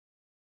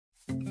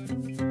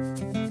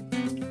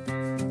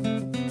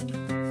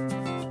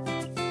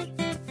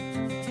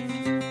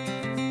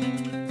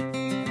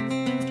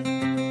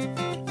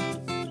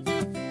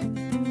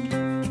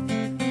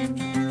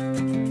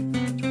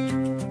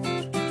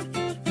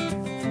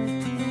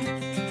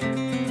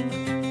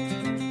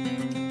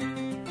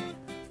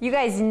You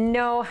guys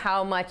know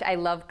how much I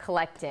love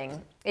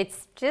collecting.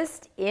 It's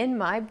just in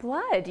my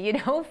blood, you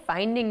know,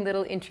 finding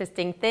little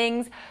interesting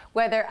things,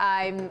 whether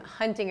I'm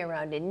hunting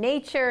around in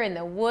nature, in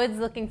the woods,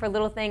 looking for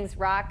little things,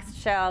 rocks,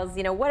 shells,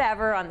 you know,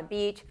 whatever, on the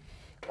beach,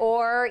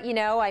 or, you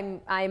know,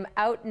 I'm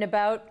out and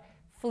about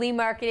flea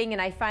marketing and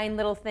I find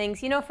little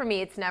things. You know, for me,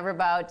 it's never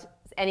about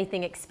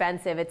anything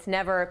expensive. It's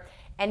never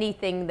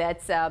anything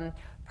that's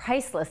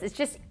priceless. It's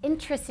just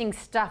interesting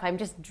stuff. I'm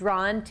just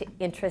drawn to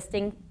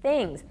interesting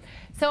things.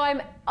 So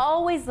I'm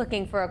always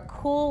looking for a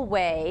cool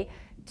way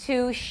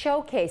to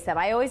showcase them.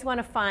 I always want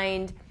to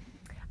find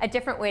a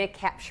different way to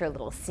capture a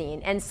little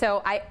scene. And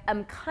so I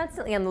am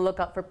constantly on the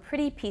lookout for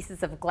pretty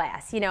pieces of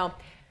glass, you know,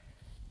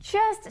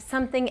 just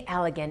something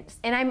elegant.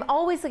 And I'm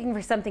always looking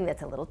for something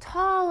that's a little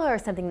taller, or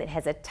something that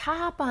has a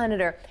top on it,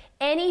 or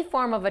any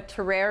form of a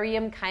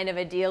terrarium kind of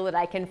a deal that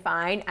I can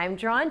find, I'm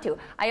drawn to.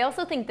 I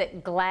also think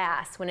that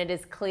glass, when it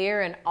is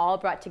clear and all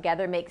brought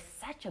together, makes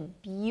such a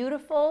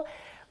beautiful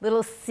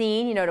little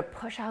scene, you know, to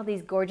push all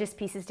these gorgeous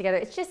pieces together.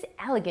 It's just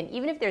elegant.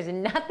 Even if there's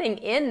nothing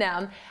in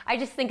them, I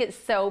just think it's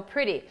so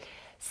pretty.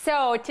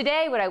 So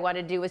today what I want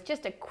to do is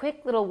just a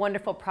quick little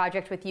wonderful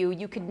project with you.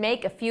 You could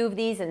make a few of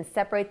these and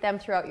separate them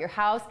throughout your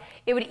house.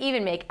 It would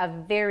even make a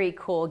very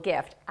cool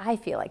gift. I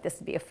feel like this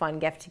would be a fun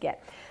gift to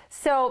get.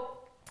 So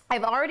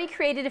I've already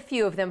created a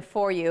few of them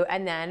for you,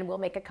 and then we'll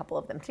make a couple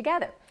of them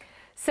together.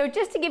 So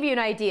just to give you an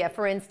idea,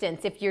 for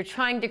instance, if you're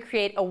trying to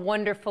create a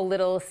wonderful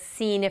little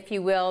scene, if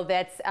you will,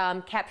 that's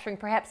capturing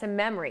perhaps a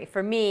memory.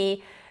 For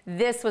me,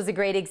 this was a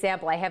great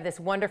example. I have this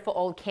wonderful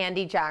old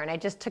candy jar, and I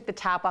just took the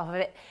top off of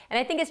it, and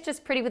I think it's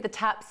just pretty with the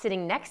top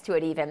sitting next to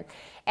it even.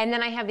 And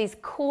then I have these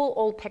cool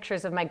old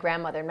pictures of my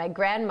grandmother. My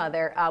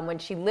grandmother, when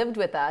she lived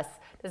with us,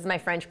 this is my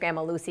French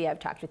grandma Lucy I've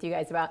talked with you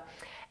guys about,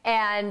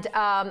 and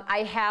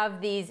I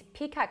have these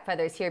peacock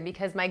feathers here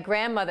because my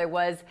grandmother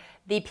was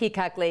the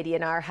peacock lady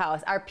in our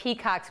house. Our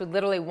peacocks would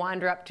literally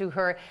wander up to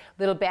her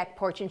little back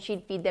porch and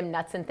she'd feed them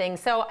nuts and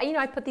things. So, you know,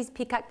 I put these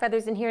peacock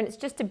feathers in here and it's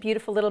just a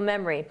beautiful little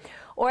memory.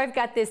 Or I've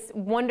got this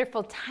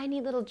wonderful tiny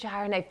little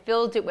jar and I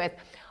filled it with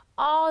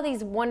all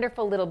these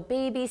wonderful little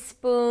baby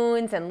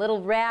spoons and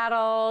little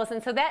rattles.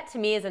 And so that to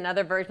me is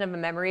another version of a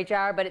memory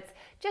jar, but it's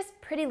just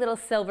pretty little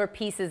silver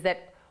pieces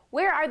that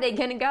where are they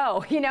going to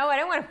go? You know, I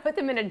don't want to put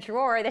them in a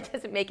drawer. That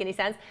doesn't make any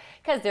sense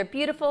because they're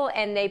beautiful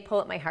and they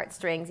pull at my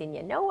heartstrings, and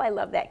you know I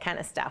love that kind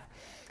of stuff.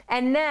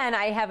 And then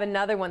I have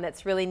another one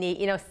that's really neat.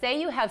 You know,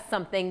 say you have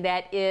something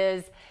that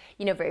is,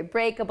 you know, very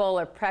breakable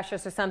or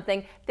precious or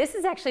something. This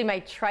is actually my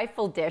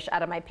trifle dish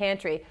out of my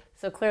pantry.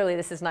 So clearly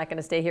this is not going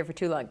to stay here for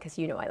too long because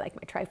you know I like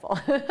my trifle.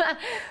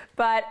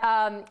 But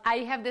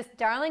I have this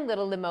darling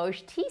little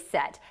Limoges tea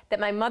set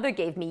that my mother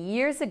gave me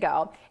years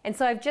ago. And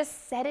so I've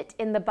just set it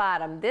in the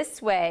bottom.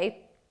 This way,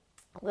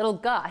 little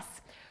Gus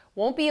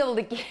won't be able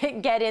to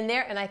get in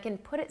there, and I can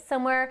put it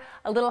somewhere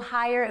a little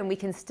higher and we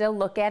can still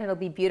look at it. It'll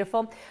be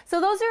beautiful.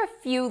 So those are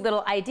a few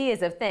little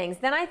ideas of things.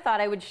 Then I thought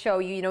I would show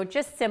you, you know,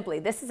 just simply,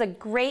 this is a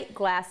great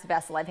glass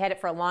vessel. I've had it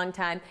for a long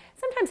time.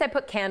 Sometimes I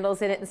put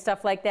candles in it and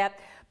stuff like that.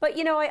 But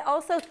you know, I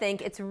also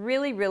think it's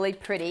really, really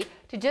pretty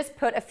to just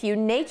put a few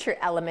nature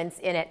elements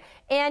in it.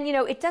 And you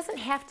know, it doesn't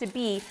have to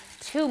be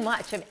too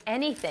much of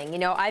anything. You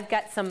know, I've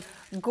got some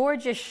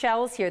gorgeous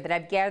shells here that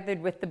I've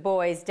gathered with the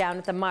boys down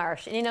at the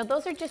marsh. And you know,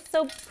 those are just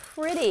so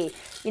pretty,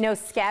 you know,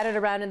 scattered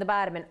around in the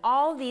bottom. And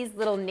all these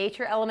little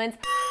nature elements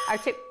are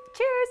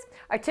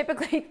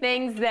typically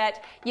things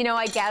that, you know,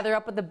 I gather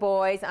up with the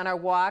boys on our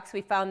walks.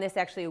 We found this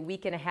actually a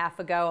week and a half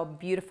ago, a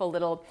beautiful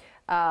little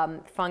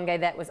fungi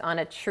that was on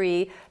a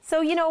tree.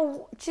 So, you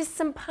know, just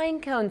some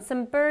pine cones,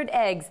 some bird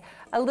eggs,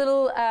 a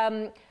little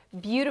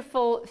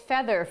beautiful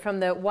feather from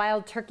the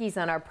wild turkeys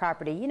on our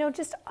property. You know,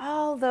 just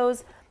all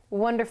those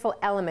wonderful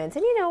elements.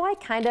 And, you know, I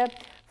kind of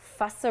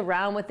fuss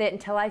around with it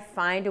until I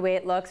find a way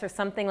it looks, or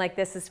something like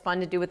this is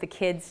fun to do with the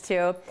kids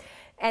too.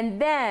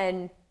 And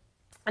then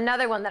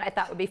another one that I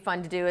thought would be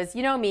fun to do is,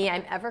 you know me,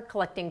 I'm ever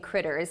collecting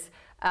critters.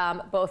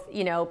 Both,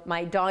 you know,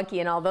 my donkey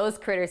and all those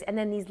critters, and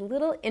then these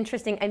little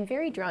interesting, I'm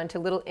very drawn to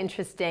little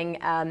interesting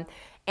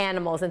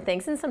animals and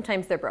things, and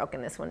sometimes they're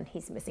broken. This one,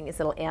 he's missing his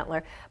little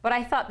antler. But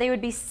I thought they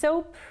would be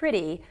so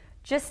pretty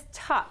just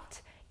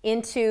tucked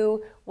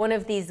into one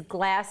of these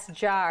glass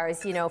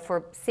jars, you know,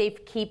 for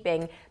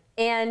safekeeping.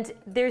 And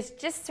there's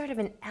just sort of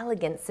an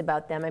elegance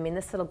about them. I mean,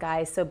 this little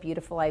guy is so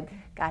beautiful. I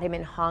got him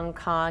in Hong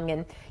Kong.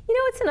 And, you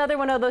know, it's another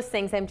one of those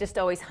things. I'm just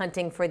always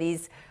hunting for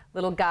these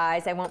little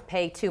guys. I won't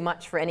pay too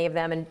much for any of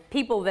them. And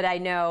people that I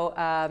know,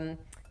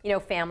 you know,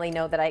 family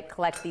know that I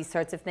collect these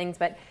sorts of things.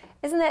 But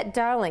isn't that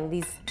darling?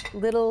 These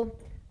little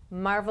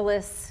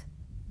marvelous,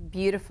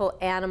 beautiful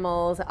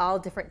animals, all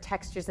different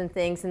textures and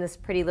things in this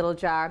pretty little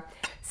jar.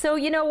 So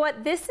you know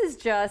what? This is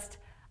just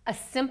a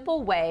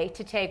simple way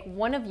to take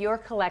one of your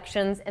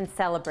collections and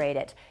celebrate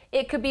it.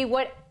 It could be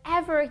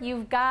whatever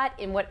you've got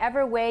in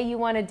whatever way you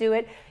want to do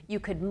it. You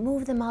could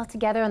move them all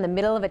together on the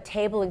middle of a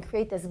table and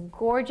create this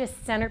gorgeous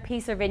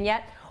centerpiece or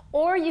vignette,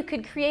 or you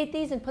could create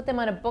these and put them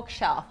on a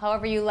bookshelf,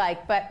 however you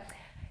like. But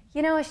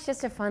you know, it's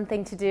just a fun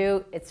thing to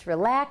do. It's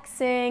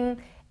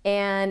relaxing,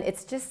 And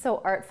it's just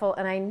so artful,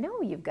 and I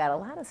know you've got a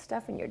lot of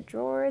stuff in your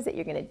drawers that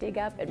you're gonna dig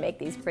up and make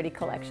these pretty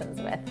collections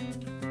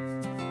with.